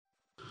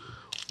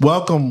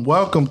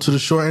Welcome to the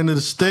short end of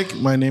the stick.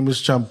 My name is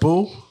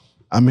Champu.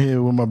 I'm here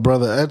with my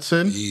brother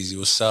Edson. Easy,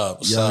 what's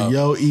up? What's up?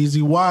 Yo,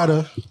 Easy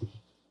Water.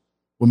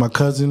 With my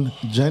cousin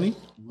Jenny.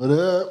 What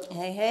up?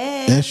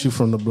 Hey. And she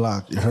from the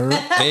block. You heard?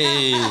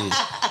 Hey.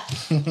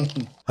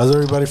 How's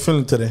everybody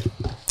feeling today?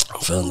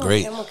 I'm feeling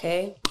great. I'm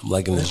okay. I'm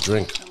liking this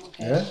drink. I'm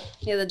okay.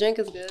 Yeah, the drink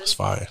is good. It's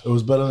fire. It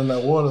was better than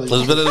that water. It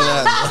was better than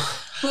that.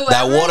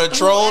 That water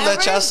troll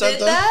that y'all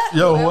sent us?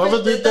 Yo,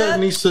 whoever did that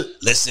needs to...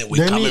 Listen, we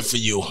coming for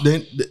you.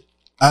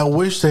 I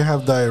wish they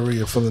have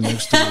diarrhea for the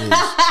next 2 years.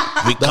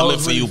 We coming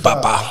for you,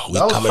 Papa. We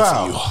coming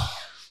for you.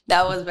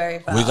 That was very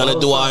foul. We're going to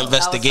do our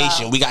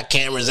investigation. We got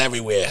cameras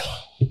everywhere.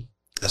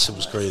 That shit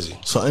was crazy.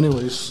 So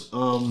anyways,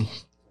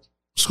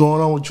 what's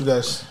going on with you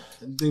guys?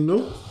 Anything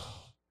new?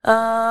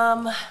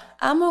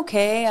 I'm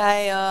okay.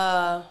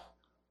 I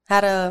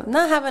had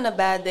not having a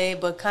bad day,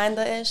 but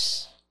kinda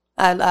ish.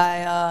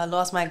 I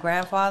lost my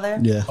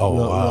grandfather. Yeah. Oh,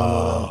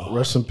 wow.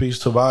 Rest in peace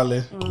to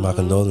Vale. My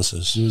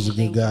condolences. He was a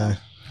good guy.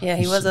 Yeah,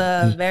 he was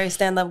a very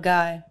stand-up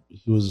guy.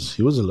 He was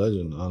a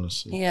legend,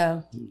 honestly.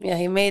 Yeah.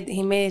 He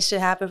made shit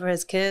happen for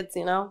his kids.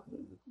 You know,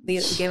 they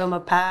gave him a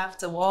path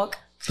to walk.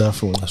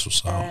 Definitely. That's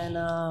what's up.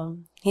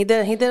 And he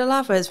did a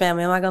lot for his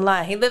family. I'm not gonna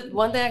lie. He lived.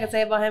 One thing I can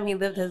say about him, he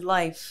lived his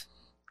life.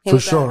 He for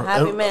was sure. a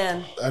happy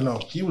man. I know.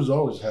 He was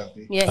always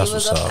happy. Yeah, That's he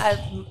was. what's up.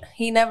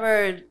 He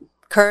never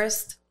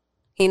cursed.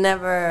 He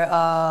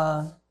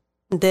never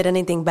did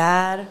anything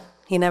bad.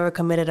 He never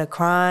committed a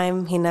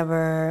crime. He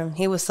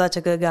was such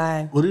a good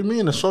guy. What do you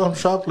mean? I saw him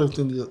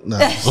shoplifting. Nah.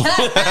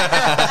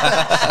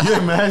 You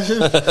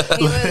imagine?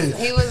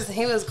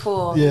 He was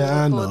cool.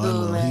 Yeah, I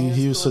know.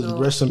 He was such.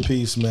 Rest in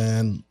peace,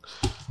 man.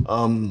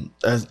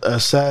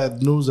 As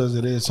sad news as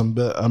it is,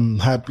 I'm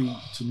happy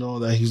to know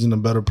that he's in a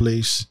better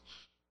place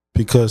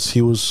because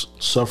he was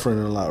suffering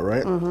a lot,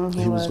 right? Mm-hmm,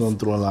 he was going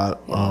through a lot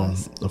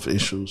of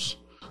issues.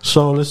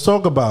 So let's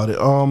talk about it.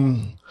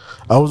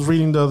 I was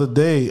reading the other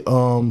day,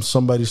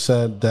 somebody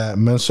said that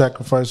men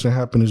sacrificing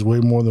happiness way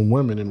more than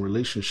women in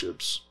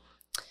relationships.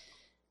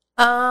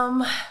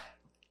 I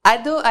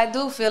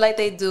do feel like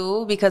they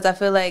do because I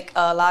feel like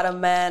a lot of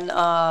men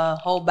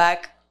hold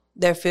back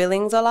their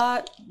feelings a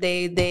lot.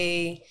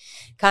 They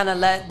kind of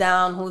let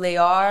down who they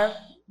are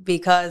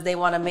because they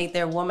want to make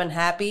their woman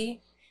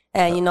happy.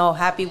 And,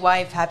 happy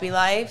wife, happy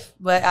life.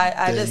 But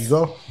I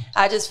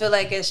just feel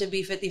like it should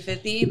be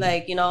 50-50.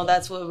 Like,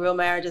 that's what real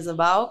marriage is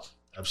about.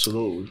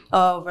 Absolutely.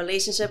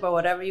 Relationship or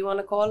whatever you want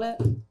to call it.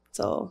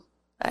 So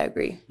I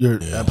agree. You're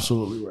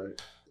absolutely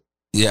right.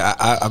 Yeah,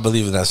 I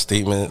believe in that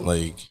statement.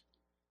 Like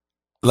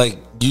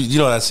you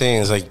know what I'm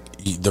saying is like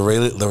the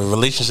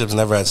relationship's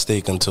never at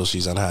stake until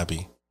she's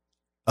unhappy.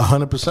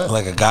 100%.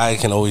 Like a guy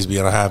can always be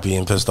unhappy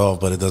and pissed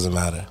off, but it doesn't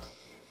matter.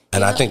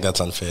 And I think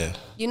that's unfair.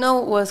 You know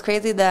what's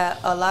crazy?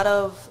 That a lot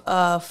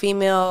of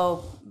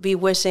female be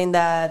wishing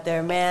that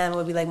their man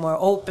would be like more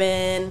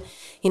open,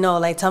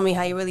 like tell me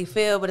how you really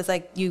feel. But it's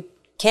like you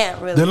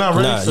can't really. They're not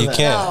ready for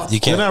that. You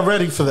can't. They're not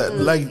ready for that.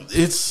 Like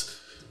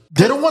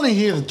they don't want to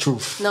hear the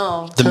truth.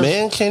 No. The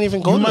man can't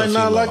even go. You might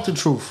not like the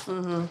truth.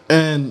 Mm-hmm.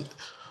 And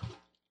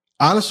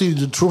honestly,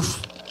 the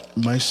truth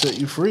might set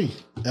you free.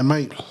 It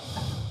might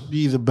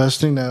be the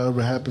best thing that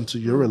ever happened to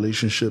your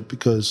relationship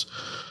because,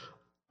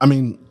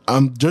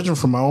 I'm judging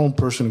from my own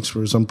personal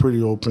experience. I'm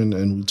pretty open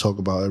and we talk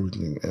about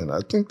everything. And I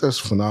think that's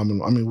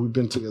phenomenal. We've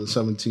been together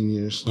 17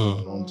 years. A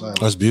long time.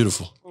 That's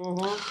beautiful.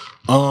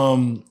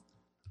 Mm-hmm.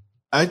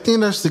 I think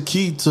that's the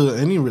key to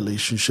any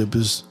relationship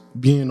is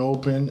being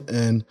open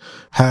and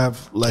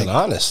have like and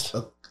honest,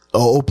 a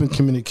open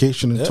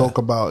communication and talk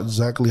about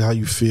exactly how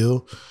you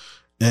feel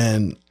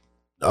and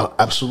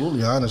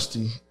absolutely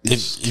honesty.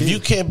 If you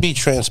can't be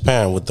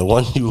transparent with the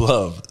one you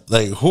love,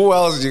 like who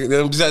else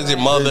besides your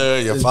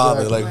mother, your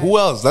father, like who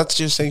else? That's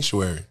your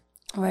sanctuary.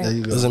 Right. There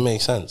you go. Doesn't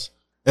make sense.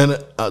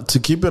 And to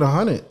keep it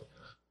 100,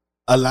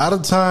 a lot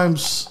of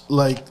times,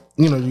 like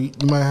you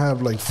might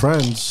have like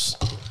friends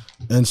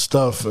and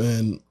stuff,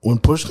 and when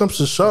push comes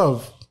to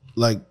shove,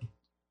 like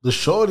the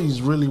shorties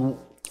really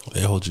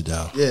they hold you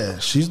down. Yeah,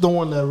 she's the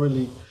one that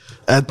really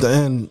at the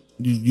end.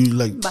 You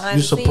like you're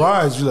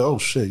surprised. You're like, oh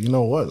shit, you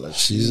know what? Like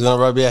she's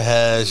gonna rub your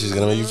head. She's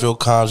gonna make you feel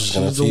calm. She's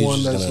gonna feed you.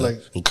 She's gonna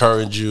like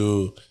encourage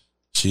you.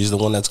 She's the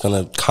one that's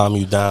gonna calm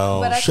you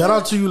down. Shout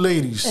out to you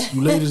ladies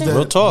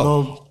that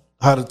know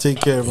how to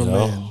take care of a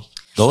man.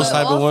 Those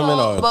type of women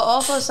are. But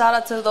also shout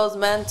out to those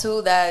men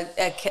too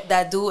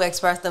that do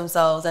express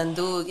themselves and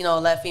do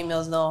let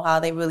females know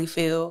how they really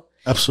feel.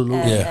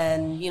 Absolutely.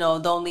 And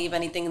don't leave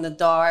anything in the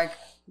dark.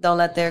 Don't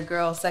let their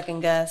girls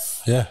second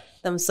guess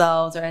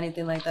themselves or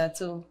anything like that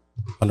too.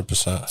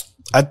 100%.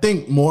 I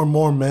think more and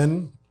more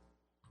men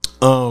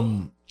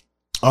aren't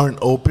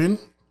open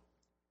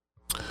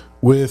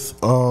with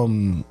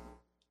having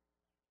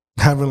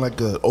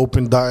like an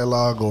open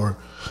dialogue or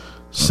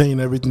saying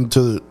everything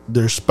to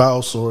their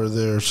spouse or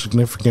their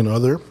significant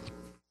other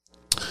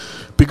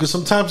because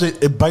sometimes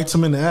it bites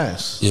them in the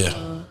ass.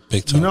 Yeah,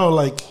 big time.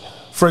 Like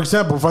for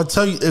example, if I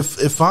tell you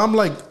if I'm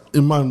like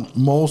in my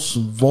most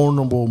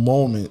vulnerable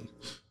moment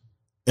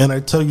and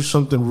I tell you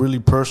something really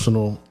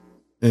personal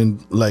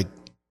and like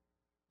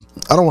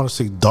I don't want to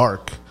say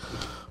dark,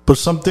 but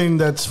something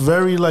that's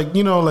very like,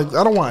 you know, like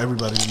I don't want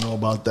everybody to know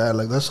about that.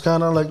 Like that's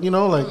kind of like, you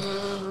know, like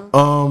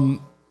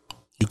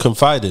You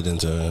confided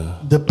into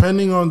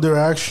depending on their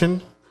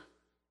action,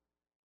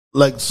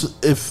 like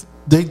if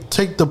they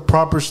take the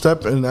proper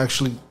step and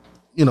actually,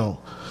 you know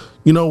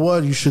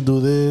what, you should do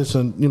this,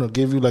 and you know,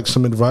 give you like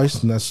some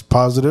advice, and that's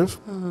positive.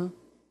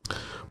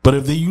 But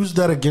if they use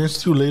that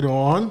against you later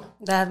on,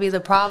 That'd be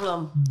the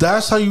problem.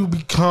 that's how you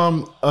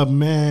become a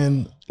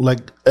man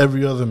like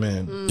every other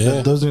man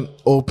that doesn't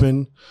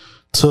open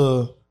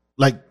to,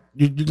 like,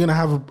 you're gonna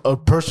have a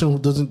person who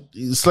doesn't.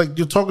 It's like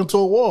you're talking to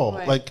a wall.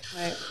 Right, Like,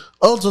 right.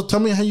 oh, so tell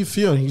me how you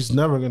feel. And he's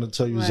never gonna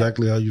tell you Right.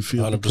 exactly how you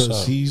feel 100%.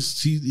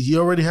 because he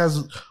already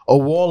has a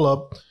wall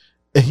up,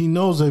 and he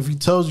knows that if he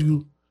tells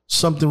you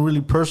something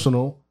really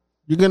personal,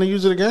 you're gonna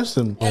use it against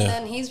him. And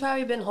then he's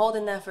probably been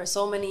holding that for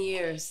so many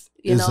years,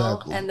 you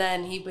Exactly. know. And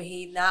then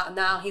he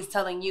now he's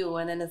telling you,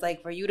 and then it's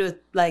like for you to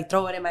like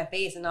throw it in my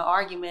face in an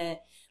argument,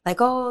 like,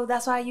 oh,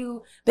 that's why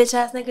you bitch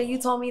ass nigga, you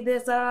told me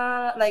this,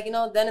 like, you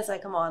know. Then it's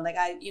like, come on, like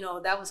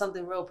that was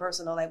something real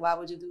personal. Like, why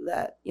would you do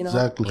that? You know.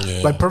 Exactly.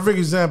 Yeah. Like, perfect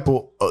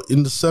example.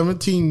 In the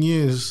 17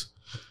 years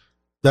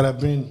that I've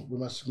been with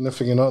my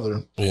significant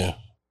other, Yeah.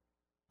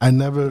 I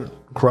never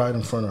cried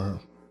in front of her.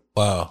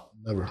 Wow.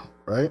 Never.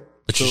 Right.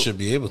 But you should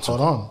be able to.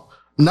 Hold on.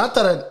 Not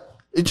that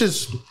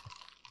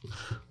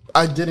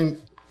I didn't.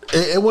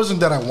 It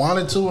wasn't that I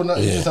wanted to or not.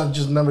 Yeah. It's just I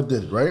just never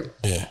did it. Right.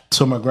 Yeah.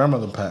 So my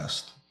grandmother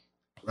passed.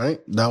 Right.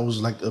 That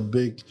was like a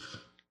big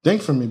thing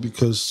for me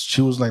because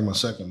she was like my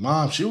second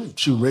mom.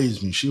 She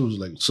raised me. She was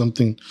like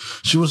something.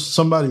 She was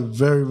somebody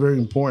very, very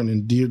important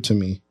and dear to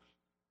me.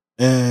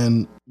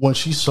 And when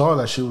she saw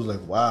that, she was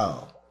like,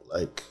 "Wow!"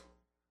 Like,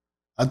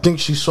 I think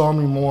she saw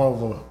me more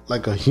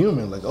of a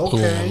human. Like,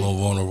 okay, More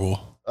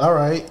vulnerable. all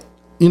right,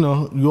 you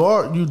know,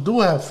 you do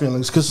have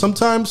feelings, because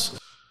sometimes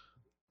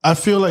I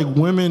feel like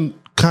women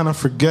kind of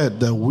forget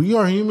that we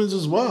are humans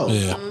as well.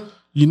 Yeah.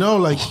 You know,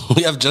 like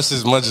We have just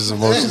as much as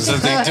emotions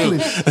as they do.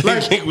 Exactly.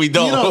 They think we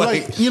don't.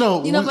 You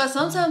know, You know, but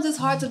sometimes it's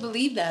hard to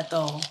believe that,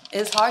 though.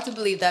 It's hard to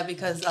believe that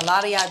because a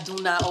lot of y'all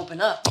do not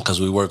open up.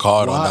 Because we work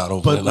hard on not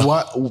opening but up.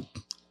 why?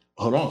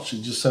 Hold on,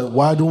 she just said,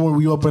 "Why don't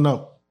we open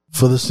up?"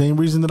 For the same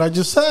reason that I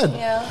just said.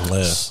 Yeah,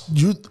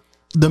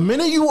 The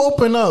minute you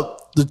open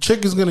up, the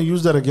chick is gonna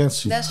use that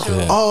against you. that's true.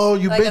 Yeah. Oh,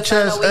 you Like a bitch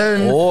sign ass of and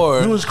weakness.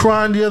 Or- you was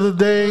crying the other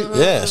day.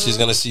 Yeah, she's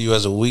gonna see you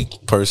as a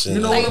weak person. You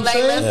know Like, what I'm like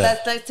saying?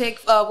 let's take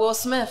Will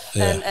Smith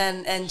Yeah.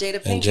 and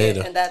Jada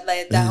Pinkett and,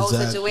 Jada. that whole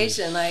Exactly.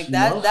 situation. Like You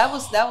know?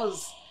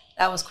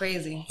 that was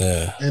crazy.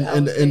 Yeah.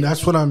 And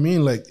that's what I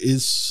mean. Like,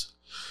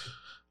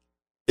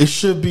 it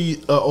should be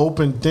an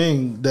open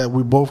thing that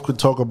we both could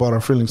talk about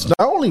our feelings. Not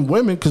only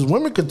women, because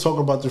women can talk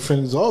about their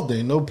feelings all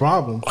day, no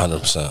problem.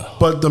 100%.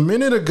 But the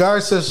minute a guy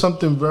says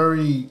something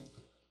very,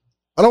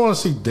 I don't want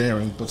to say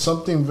daring, but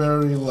something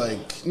very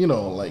like, you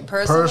know, like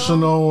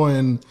personal,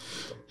 and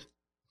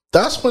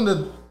that's when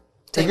it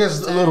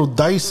gets a little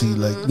dicey.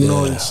 Like, you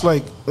know, Yeah. it's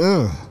like,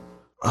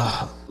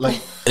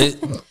 like,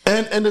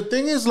 and the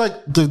thing is, like,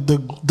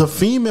 the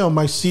female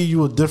might see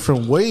you a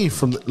different way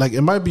from, like,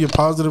 it might be a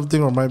positive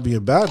thing or it might be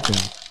a bad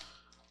thing.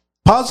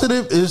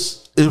 Positive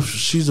is if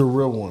she's a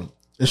real one.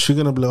 Is she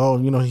gonna be like, oh,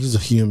 you know, he's a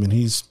human.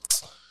 He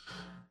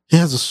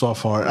has a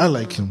soft heart. I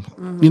like him.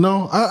 You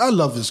know, I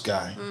love this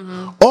guy.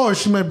 Or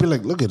she might be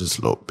like, look at this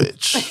little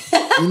bitch.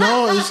 You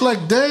know, it's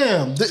like,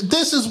 damn,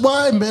 this is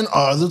why men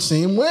are the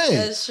same way.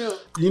 That's true.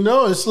 You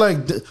know, it's like,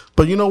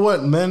 but you know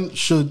what? Men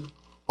should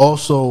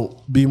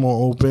also be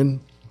more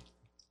open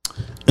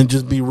and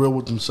just be real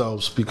with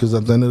themselves, because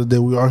at the end of the day,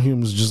 we are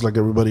humans just like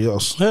everybody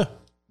else. Yeah.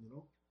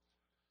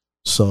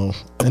 So,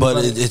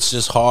 But it's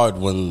just hard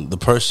when the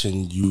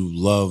person you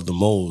love the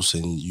most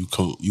and you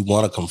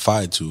want to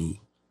confide to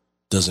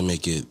doesn't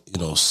make it,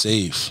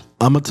 safe.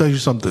 I'm gonna tell you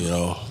something.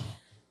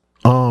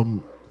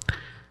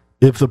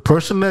 If the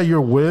person that you're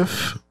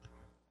with,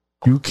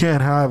 you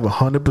can't have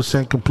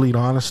 100% complete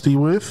honesty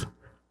with,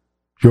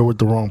 you're with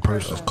the wrong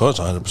person. Of course,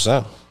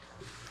 100%.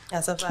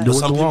 That's a fact. You're with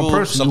some the wrong people-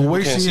 person. some You're people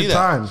wasting can't see your that.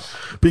 time.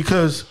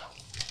 Because,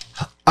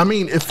 I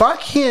memean, if I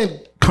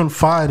can't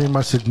confide in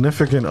my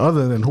significant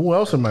other, then who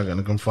else am I going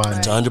to confide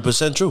It's in?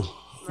 100% true.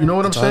 You know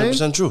what I'm It's saying?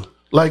 100% true.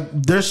 Like,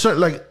 there's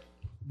certain, like,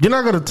 you're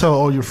not going to tell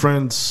all your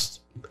friends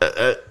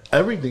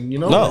everything, you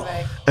know? No.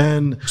 Right.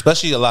 And,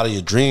 Especially a lot of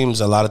your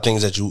dreams, a lot of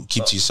things that you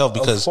keep to yourself.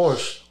 Because, of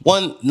course,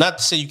 one, not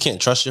to say you can't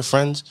trust your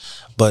friends,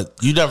 but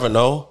you never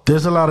know.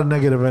 there's a lot of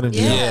negative energy.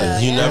 Yeah,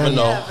 you never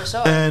know. Yeah, for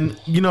sure. And,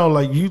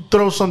 like, you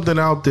throw something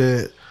out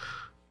there,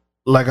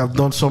 like I've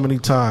done so many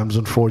times,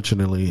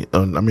 unfortunately.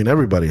 I mean,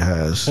 everybody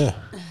has. Yeah.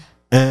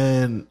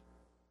 And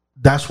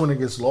that's when it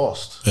gets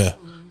lost. Yeah.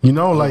 You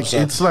know, like,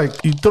 100%. it's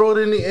like you throw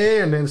it in the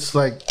air and then it's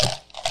like,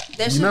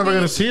 There you're should never be-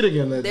 going to see it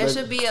again. There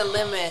should be a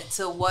limit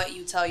to what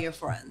you tell your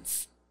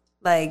friends.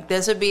 Like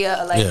there should be a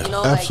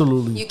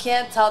absolutely. like you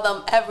can't tell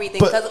them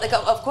everything because like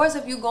of course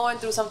if you're going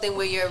through something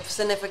with your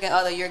significant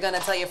other, you're gonna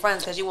tell your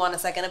friends because you want a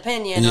second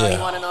opinion or you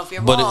want to know if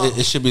you're wrong. But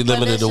it should be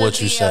limited to what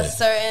you say.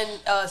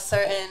 A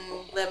certain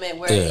limit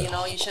where you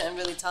shouldn't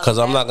really tell. Because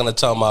I'm not gonna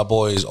tell my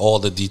boys all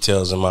the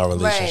details in my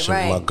relationship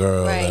with my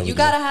girl. Right, you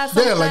gotta have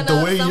some like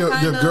the way your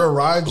girl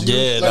rides you.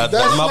 Yeah, like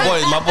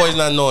my boy's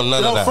not knowing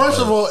none of that. First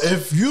of all,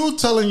 if you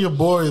telling your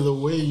boy the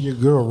way your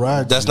girl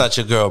rides, that's not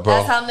your girl, bro.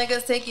 That's how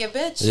niggas take your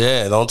bitch.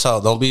 Yeah,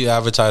 don't be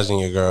advertising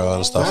your girl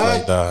and stuff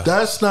like that.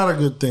 That's not a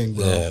good thing,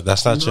 bro. Yeah,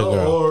 that's not your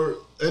girl. Or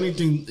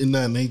anything in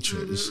that nature.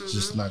 It's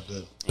just not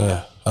good.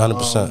 Yeah,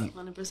 100%.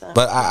 100%.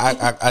 But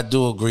I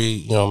do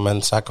agree.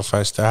 Men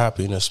sacrifice their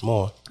happiness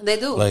more. They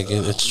do. Like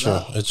it's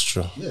true. It's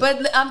true. Yeah.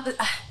 But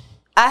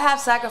I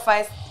have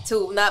sacrificed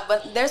too.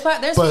 But there's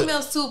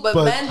females too. But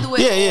men do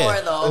it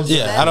more though.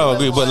 Yeah, I don't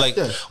agree. But like,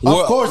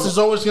 of course, there's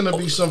always gonna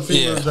be some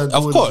females that do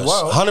of course, it as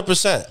well.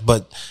 100%.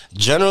 But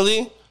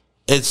generally,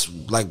 it's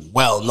like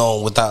well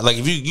known without like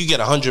if you get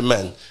 100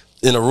 men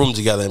in a room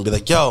together and be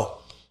like, yo,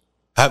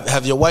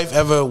 have your wife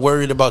ever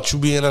worried about you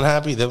being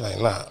unhappy? They're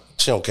like, nah,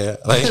 she don't care.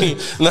 Like,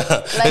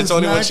 nah, it's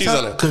only when she's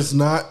on it. Because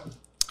not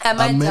at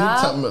my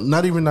job,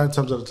 not even 9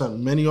 times out of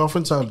 10. Many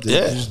oftentimes they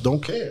just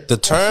don't care. The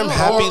term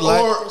happy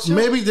life, or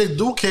maybe they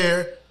do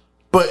care,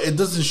 but it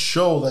doesn't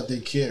show that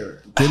they care.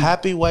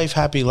 Happy wife,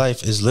 happy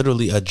life is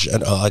literally a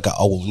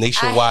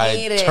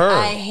nationwide term.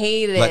 I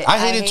hate it. Like I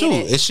hate it too.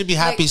 It should be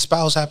happy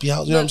spouse, happy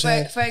house. You know what I'm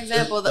saying? For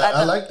example,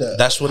 I like that.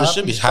 That's what it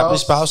should be. Happy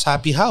spouse,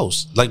 happy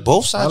house. Like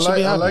both sides should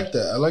be happy. I like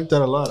that. I like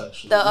that a lot.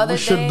 Actually, we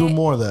should do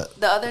more of that.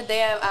 The other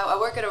day, I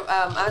work at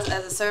I was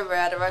as a server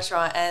at a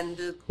restaurant, and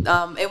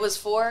it was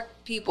 4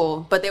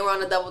 people, but they were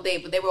on a double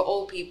date, but they were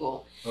old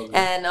people,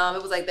 and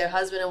it was like their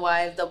husband and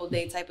wife double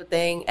date type of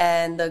thing,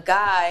 and the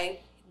guy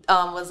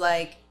was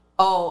like,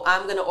 oh,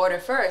 I'm gonna order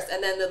first,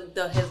 and then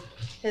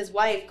his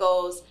wife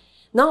goes,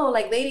 no,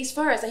 like ladies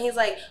first, and he's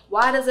like,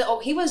 why does it? Oh,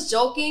 he was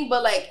joking,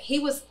 but like he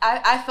was,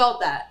 I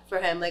felt that for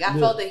him, like I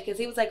felt it because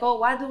he was like, oh,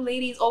 why do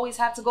ladies always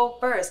have to go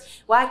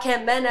first? Why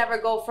can't men ever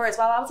go first?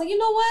 Well, I was like, you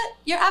know what?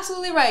 You're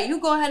absolutely right. You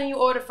go ahead and you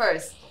order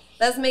first.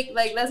 Let's make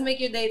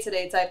your day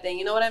today type thing.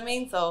 You know what I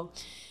mean? So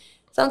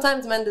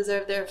sometimes men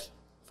deserve their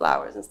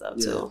flowers and stuff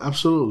too.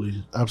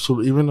 Absolutely.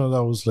 Even though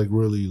that was like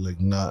really like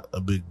not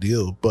a big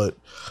deal, but.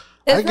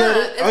 I get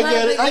it.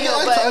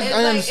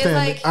 I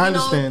understand.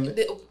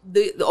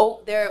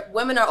 Their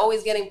women are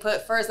always getting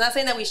put first. Not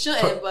saying that we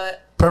shouldn't,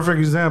 but perfect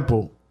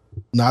example.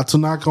 Not to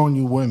knock on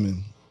you,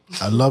 women.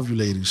 I love you,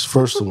 ladies.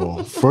 First of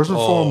all, first and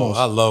foremost,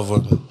 I love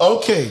women.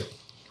 Okay,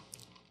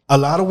 a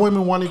lot of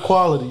women want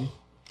equality,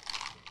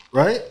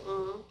 right?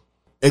 Mm-hmm.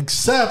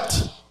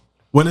 Except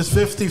when it's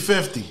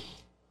 50-50.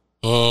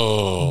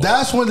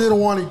 That's when they don't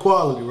want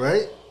equality,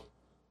 right?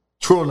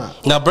 True or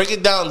not? Now break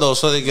it down though,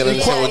 so they can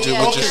understand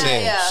what you're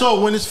saying. Yeah.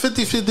 So when it's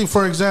 50-50,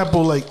 for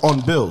example, like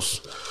on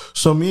bills.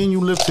 So me and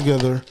you live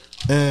together,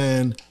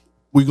 and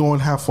we go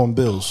in half on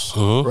bills,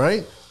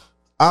 right?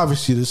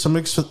 Obviously, there's some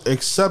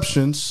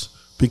exceptions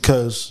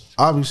because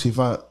obviously, if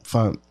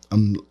I'm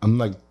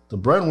like the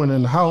breadwinner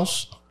in the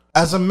house.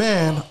 As a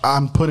man,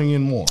 I'm putting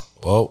in more.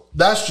 Well,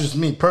 that's just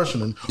me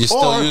personally. You're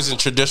still using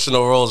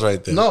traditional roles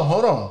right there. No,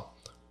 hold on.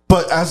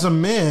 But as a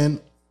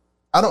man.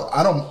 I'm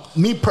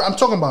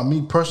talking about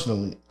me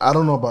personally. I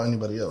don't know about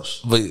anybody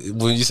else. But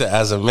when you say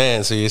as a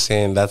man, so you're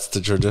saying that's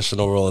the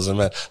traditional role as a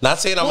man. Not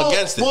saying I'm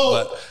against it,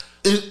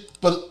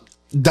 but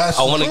that's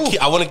I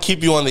want to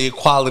keep you on the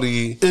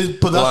equality.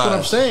 But that's what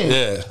I'm saying.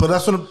 Yeah. But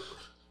that's what.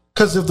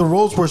 Because if the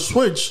roles were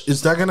switched,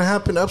 is that going to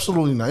happen?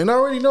 Absolutely not. And I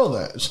already know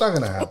that it's not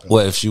going to happen.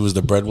 What if she was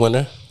the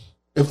breadwinner?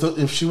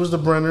 If she was the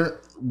breadwinner,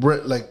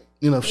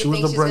 if she was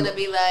the breadwinner, going to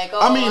be like,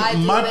 I mean,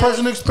 my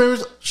personal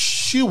experience,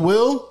 she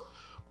will.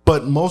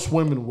 But most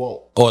women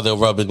won't. Or they'll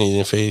rub it in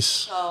your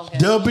face. Oh, okay.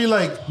 They'll be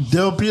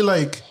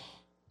like,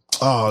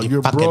 oh,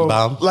 you're broke.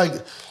 Bomb.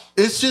 Like,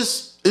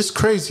 it's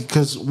crazy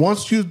because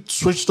once you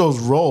switch those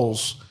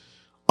roles,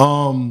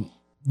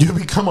 you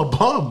become a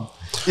bum.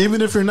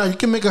 Even if you're not, you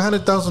can make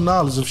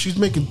 $100,000. If she's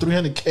making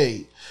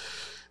 $300K,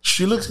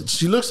 she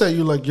looks at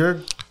you like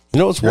you're. You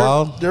know what's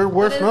wild? They're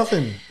worth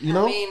nothing. You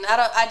know.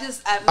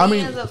 I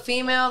mean, as a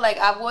female, like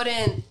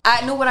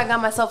I knew what I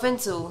got myself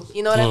into.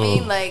 You know what I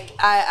mean? Like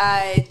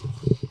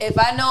if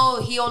I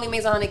know he only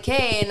makes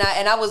 $100K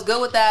and I was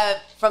good with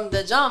that from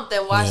the jump,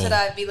 then why should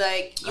I be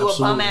like, you a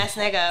bum ass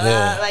nigga?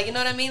 Yeah. Like, you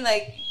know what I mean?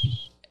 Like,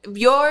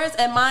 yours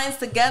and mine's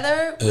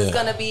together is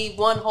gonna be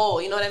one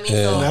whole. You know what I mean?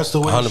 Yeah. So, and that's the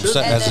way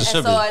 100%. As it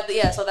should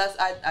be. So that's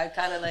I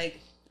kind of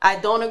like. I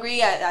don't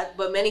agree,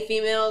 but many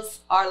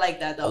females are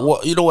like that though. Well,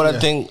 you know what I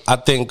think? I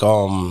think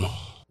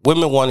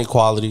women want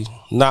equality,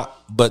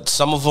 but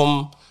some of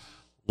them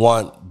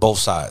want both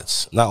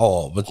sides. Not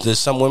all, but there's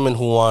some women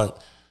who want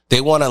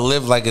to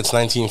live like it's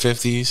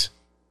 1950s,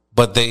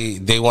 but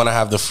they want to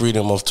have the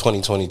freedom of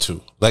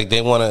 2022. Like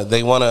they want to.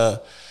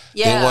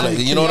 You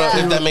know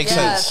if that makes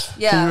sense?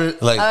 Yeah,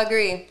 like I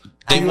agree.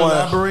 Can you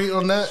elaborate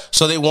on that?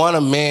 So they want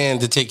a man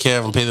to take care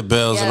of and pay the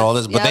bills and all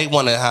this, but they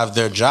want to have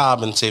their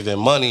job and save their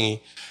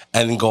money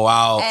and go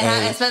out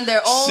and spend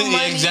their own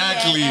money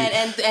exactly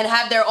and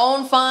have their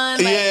own fun.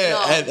 Like,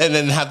 and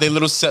then have their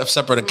little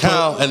separate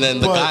account, and then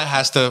the guy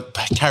has to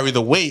carry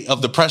the weight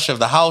of the pressure of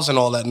the house and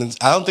all that. And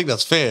I don't think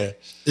that's fair.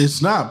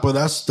 It's not, but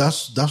that's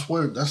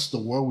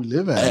the world we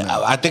live in.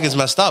 I think it's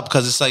messed up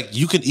because it's like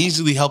you could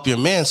easily help your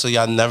man so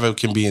y'all never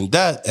can be in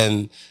debt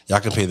and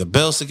y'all can pay the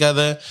bills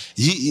together.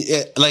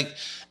 Like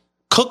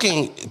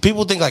cooking,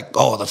 people think like,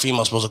 oh, the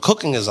female's supposed to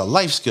cooking is a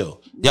life skill.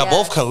 Y'all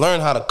both can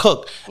learn how to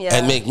cook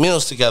and make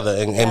meals together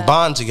and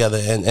bond together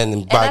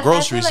and buy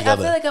groceries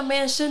together. I feel like a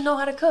man should know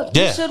how to cook.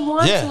 You should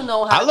want to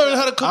know how to cook. I learned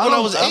how to cook when I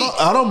was 8.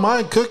 I don't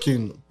mind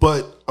cooking,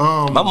 but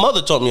my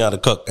mother taught me how to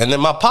cook. And then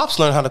my pops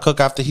learned how to cook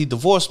after he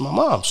divorced my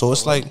mom. So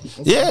it's like,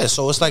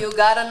 so it's like you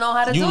gotta know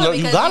how to do it.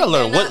 You gotta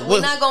learn.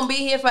 We're not gonna be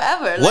here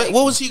forever.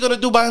 What was he gonna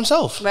do by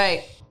himself?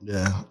 Right.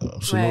 Yeah,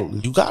 absolutely.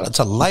 Right. You got it. It's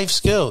a life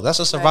skill. That's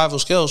a survival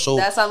skill. So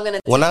that's how I'm gonna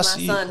teach my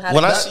son how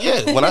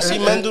to when I see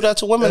men do that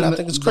to women, I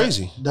think it's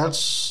crazy.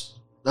 That's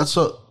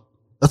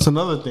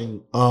another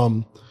thing.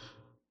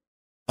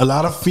 A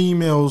lot of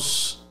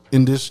females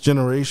in this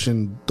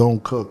generation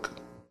don't cook.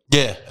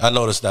 Yeah, I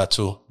noticed that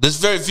too. There's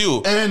very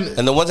few,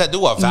 and the ones that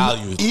do are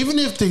valued. Even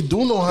if they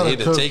do know how to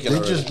cook, they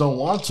just don't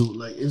want to.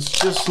 Like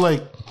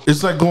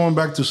it's like going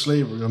back to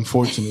slavery.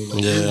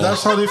 Unfortunately,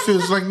 that's how they feel.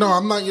 It's like, no,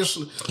 I'm not your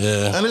slave.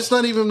 Yeah, and it's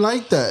not even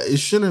like that. It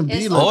shouldn't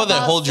be like. Or they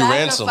hold you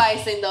ransom.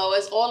 Sacrificing though,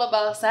 it's all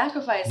about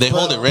sacrificing. They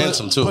hold it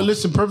ransom too. But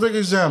listen, perfect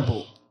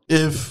example.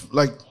 If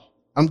like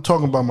I'm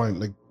talking about my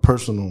like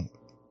personal,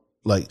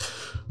 like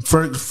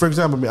for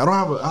example, me, I don't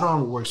have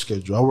a work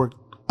schedule. I work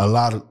a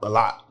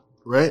lot,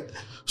 right?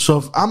 So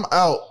if I'm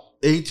out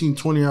 18,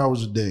 20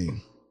 hours a day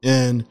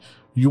and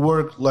you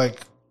work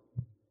like,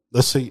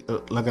 let's say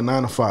like a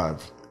 9 to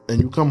 5 and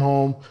you come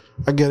home,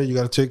 I get it. You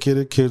got to take care of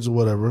the kids or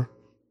whatever.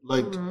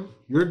 Like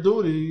your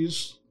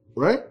duties,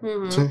 right?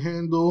 To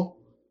handle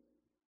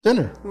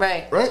dinner.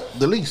 Right.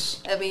 The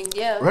least. I mean,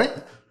 yeah. Right?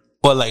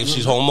 But like if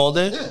she's home all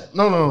day? Yeah.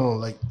 No.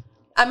 Like,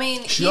 I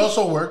mean, she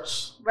also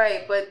works.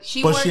 Right. But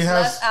she works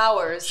less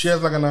hours. She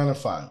has like a 9 to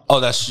 5.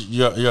 Oh, that's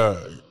your.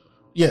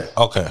 Yeah.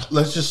 Okay.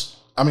 That's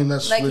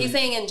like he's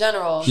saying in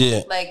general.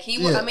 Yeah. Like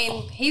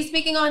he's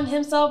speaking on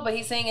himself, but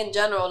he's saying in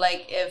general,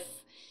 like if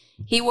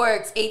he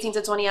works 18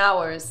 to 20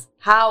 hours,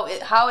 how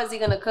is he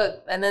gonna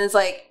cook? And then it's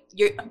like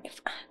even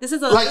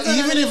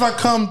if I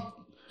come,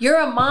 you're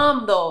a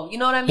mom though. You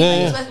know what I mean?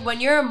 Yeah. Like, when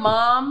you're a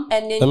mom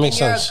and then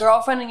you're a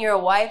girlfriend and you're a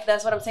wife,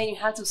 that's what I'm saying. You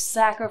have to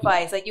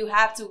sacrifice. Like you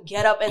have to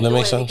get up and do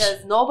it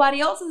because nobody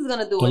else is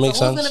gonna do it.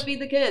 So who's gonna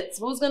feed the kids?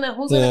 Who's gonna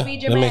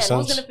feed your man? Who's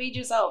gonna feed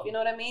yourself? You know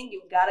what I mean?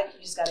 You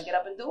just gotta get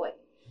up and do it.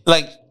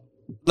 Like,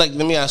 let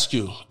me ask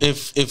you: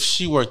 if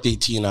she worked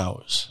 18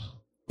 hours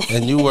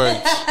and you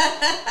worked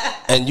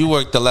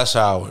the lesser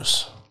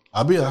hours,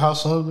 I'll be a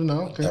house husband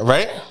now. Okay,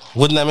 right?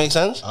 Wouldn't that make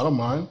sense? I don't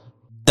mind.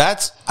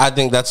 I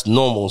think that's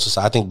normal in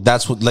society. I think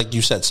that's what, like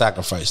you said,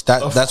 sacrifice.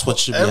 That's what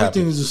should be happening.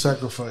 Everything is a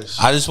sacrifice.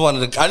 I just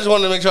wanted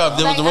to make sure if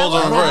there was the roles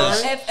are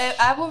reversed.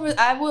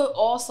 I would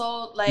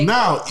also like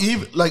now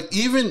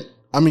even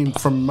I mean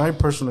from my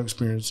personal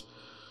experience.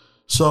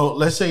 So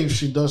let's say if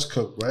she does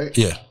cook, right?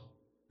 Yeah.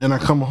 And I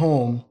come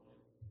home,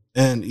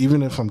 and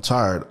even if I'm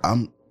tired,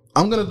 I'm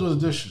gonna do the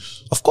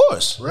dishes. Of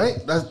course, right?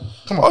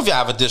 Come on. Or if you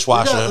have a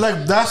dishwasher,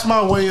 that's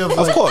my way of.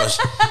 Of course.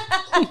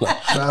 I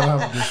don't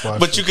have a dishwasher.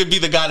 But you could be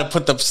the guy to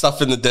put the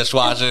stuff in the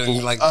dishwasher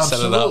and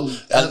set it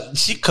up.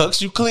 She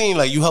cooks, you clean,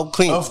 like you help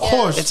clean. Of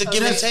course, it's a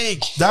give and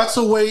take. That's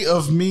a way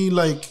of me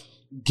like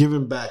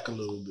giving back a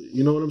little bit.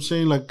 You know what I'm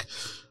saying? Like,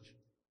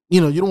 you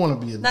don't want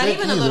to be not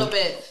even a little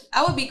bit.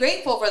 I would be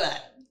grateful for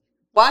that.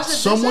 Wash the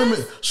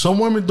dishes? Some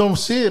women don't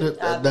see it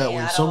that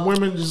way. Some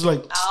women just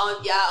like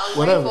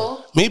whatever.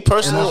 Me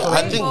personally,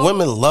 I think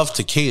women love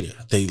to cater.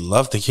 They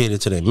love to cater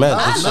to their men.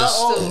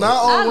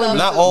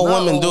 Not all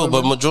women do,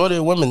 but majority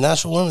of women,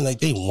 natural women, like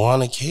they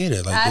want to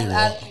cater.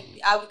 Like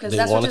they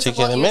want to take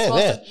care of their man.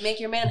 To make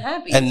your man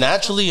happy. And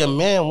naturally, a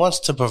man wants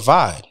to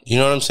provide. You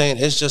know what I'm saying?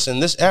 It's just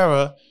in this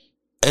era,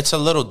 it's a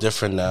little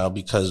different now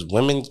because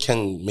women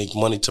can make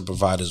money to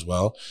provide as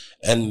well.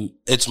 And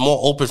it's more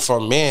open for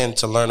a man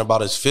to learn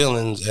about his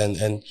feelings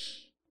and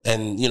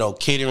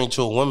catering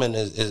to a woman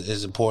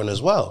is important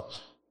as well.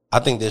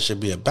 I think there should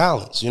be a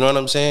balance. You know what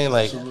I'm saying?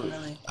 Like,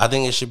 absolutely. I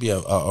think it should be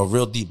a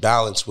real deep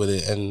balance with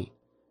it. And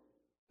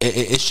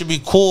it should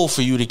be cool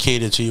for you to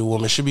cater to your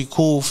woman. It should be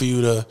cool for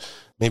you to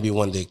maybe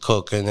one day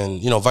cook and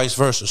then, vice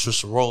versa,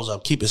 switch the roles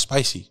up, keep it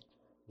spicy.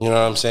 You know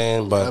what I'm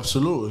saying? But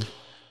absolutely.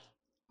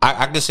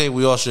 I could say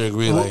we all should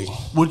agree. Like,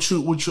 would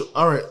you?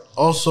 All right.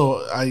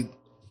 Also,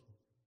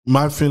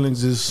 my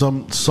feelings is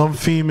some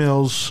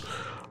females'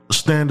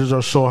 standards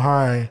are so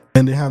high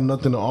and they have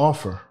nothing to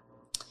offer.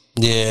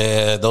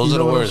 Yeah, those are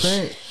the worst.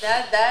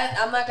 That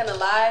I'm not gonna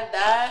lie.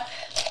 That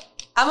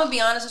I'm gonna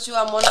be honest with you.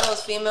 I'm one of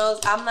those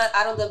females.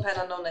 I don't depend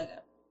on no nigga.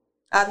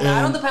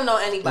 I don't depend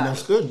on anybody. And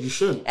that's good. You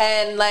should.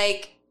 And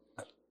like.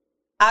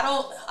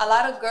 A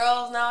lot of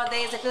girls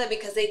nowadays, I feel like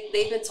because they've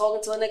been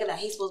talking to a nigga that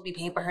he's supposed to be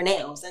paying for her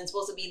nails and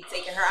supposed to be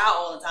taking her out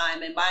all the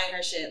time and buying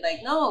her shit.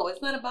 Like, no,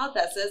 it's not about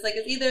that, sis. Like,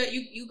 it's either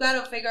you got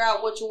to figure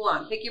out what you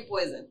want. Pick your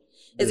poison.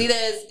 It's either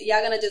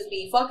y'all gonna just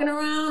be fucking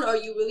around or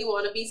you really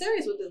want to be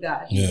serious with this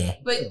guy. Yeah.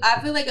 But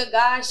I feel like a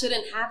guy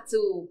shouldn't have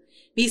to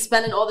be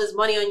spending all this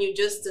money on you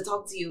just to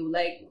talk to you.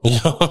 Like, who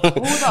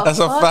the That's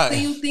fuck a fact. do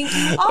you think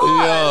you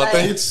are? Yo,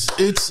 like, it's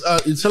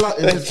a lot.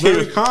 It's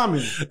very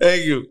common.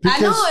 Thank you. Because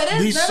I know it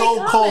is these very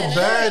so-called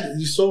common,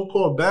 these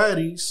so-called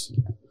baddies.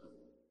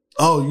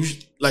 Oh,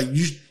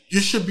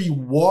 you should be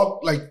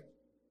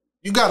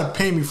you gotta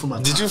pay me for my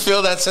time. Did you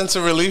feel that sense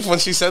of relief when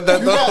she said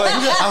that though?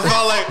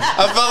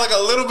 I felt like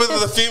a little bit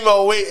of the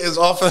female weight is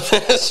off of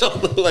their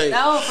shoulder. Like,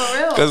 no, for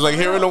real. Because like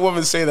hearing a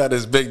woman say that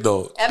is big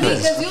though. I mean,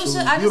 because you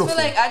should. I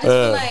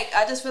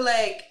just feel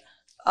like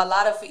a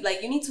lot of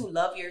like you need to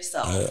love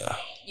yourself. Yeah.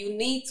 You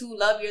need to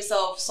love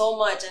yourself so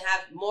much and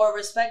have more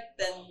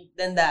respect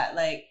than that.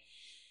 Like,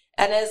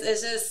 and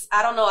it's just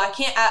I don't know. I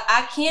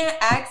can't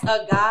ask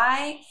a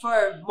guy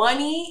for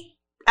money.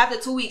 After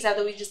 2 weeks,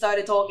 after we just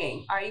started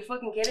talking, are you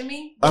fucking kidding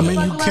me? I mean,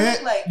 you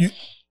can't.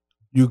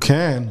 You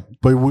can,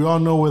 but we all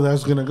know where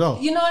that's gonna go.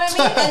 You know what I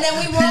mean? And then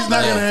we He's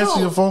not gonna answer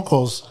your phone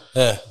calls.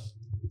 Yeah.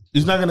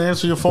 He's not gonna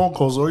answer your phone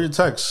calls or your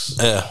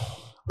texts. Yeah.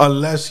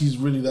 Unless he's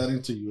really that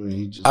into you and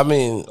he just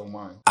don't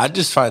mind. I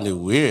just find it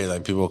weird.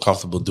 Like people are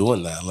comfortable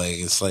doing that. Like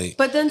it's like.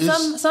 But then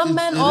some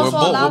men also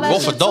allow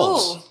that shit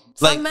adults. too.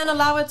 Some men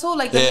allow it too.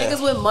 Like the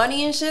niggas with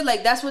money and shit.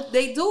 Like that's what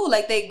they do.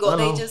 Like they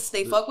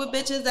fuck with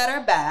bitches that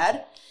are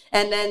bad.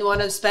 And then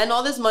want to spend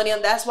all this money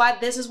on. That's why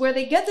this is where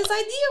they get this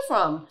idea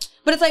from.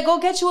 But it's like, go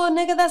get you a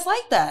nigga that's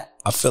like that.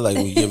 I feel like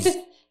we give.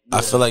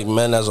 I feel like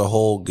men as a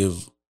whole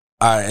give.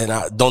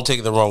 I don't take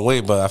it the wrong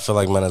way, but I feel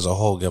like men as a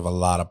whole give a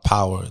lot of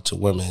power to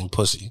women and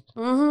pussy.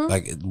 Mm-hmm.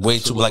 Like way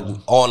too, like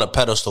on a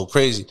pedestal,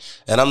 crazy.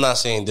 And I'm not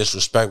saying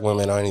disrespect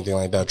women or anything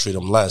like that. Treat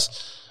them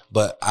less.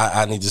 But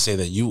I need to say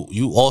that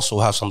you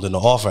also have something to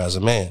offer as a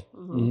man.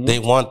 Mm-hmm.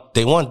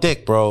 They want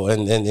dick, bro,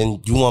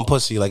 and you want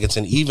pussy. Like it's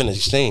an even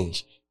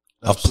exchange.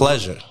 Of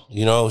pleasure,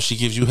 you know, she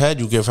gives you head,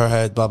 you give her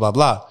head, blah, blah,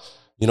 blah.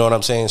 You know what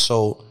I'm saying?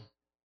 So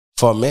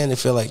for a man to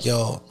feel like,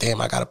 yo, damn,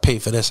 I got to pay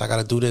for this. I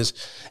got to do this.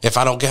 If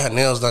I don't get her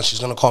nails done, she's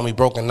going to call me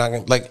broken.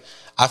 Like,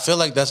 I feel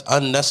like that's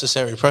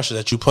unnecessary pressure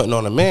that you're putting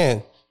on a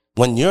man.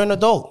 When you're an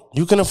adult,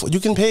 you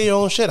can pay your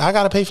own shit. I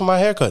got to pay for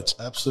my haircuts.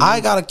 Absolutely.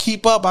 I got to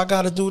keep up. I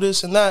got to do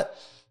this and that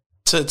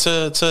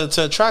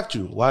to attract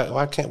you. Why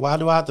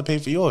do I have to pay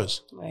for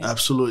yours? Right.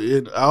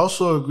 Absolutely. I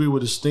also agree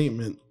with a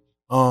statement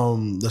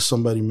that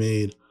somebody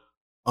made.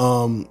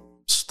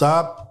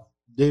 Stop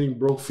dating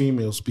broke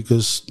females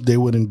because they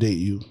wouldn't date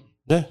you.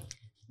 Yeah,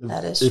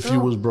 that is if true. you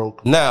was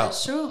broke. Now,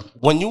 that's true.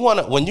 When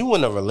you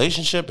in a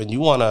relationship and you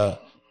wanna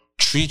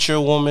treat your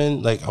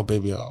woman like, oh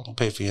baby, I'm gonna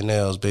pay for your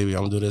nails, baby,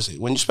 I'm gonna do this.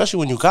 Especially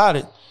when you got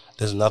it,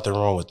 there's nothing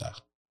wrong with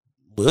that.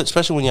 But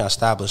especially when you're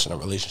established in a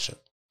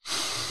relationship,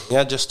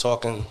 you're just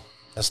talking.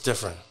 That's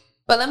different.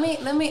 But let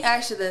me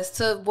ask you this: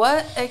 to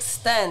what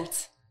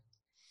extent?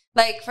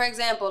 Like, for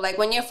example, like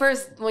when you're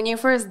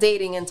first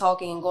dating and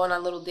talking and going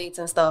on little dates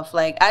and stuff,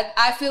 like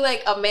I feel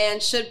like a man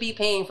should be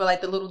paying for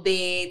like the little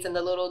dates and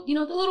the little, the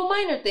little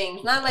minor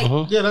things, not like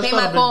pay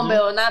my phone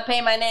bill, not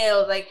pay my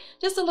nails, like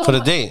just a little for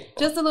the date,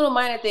 just the little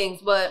minor things.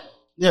 But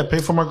yeah, pay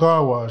for my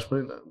car wash.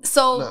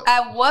 So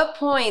at what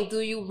point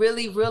do you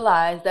really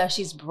realize that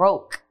she's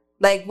broke?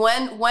 Like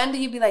when do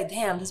you be like,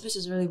 damn, this bitch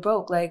is really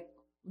broke? Like,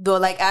 do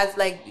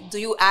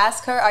you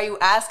ask her? Are you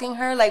asking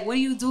her? Like, what do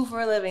you do for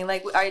a living?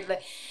 Like, are you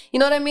like, you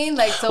know what I mean?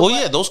 Like, so. Well,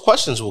 yeah, those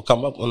questions will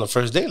come up on the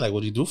first date. Like,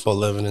 what do you do for a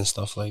living and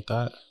stuff like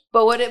that.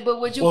 But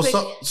would you?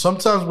 Well,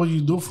 sometimes what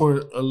you do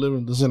for a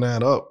living doesn't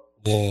add up.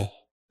 Yeah.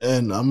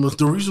 And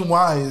the reason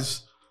why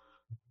is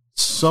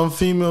some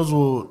females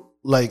will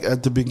like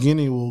at the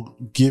beginning will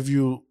give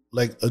you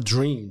like a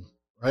dream,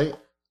 right?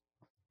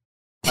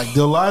 Like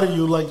they'll lie to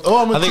you, like,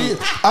 oh, I'm a kid.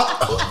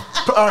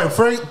 All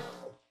right,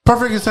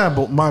 perfect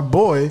example. My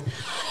boy,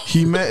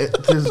 he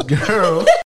met this girl.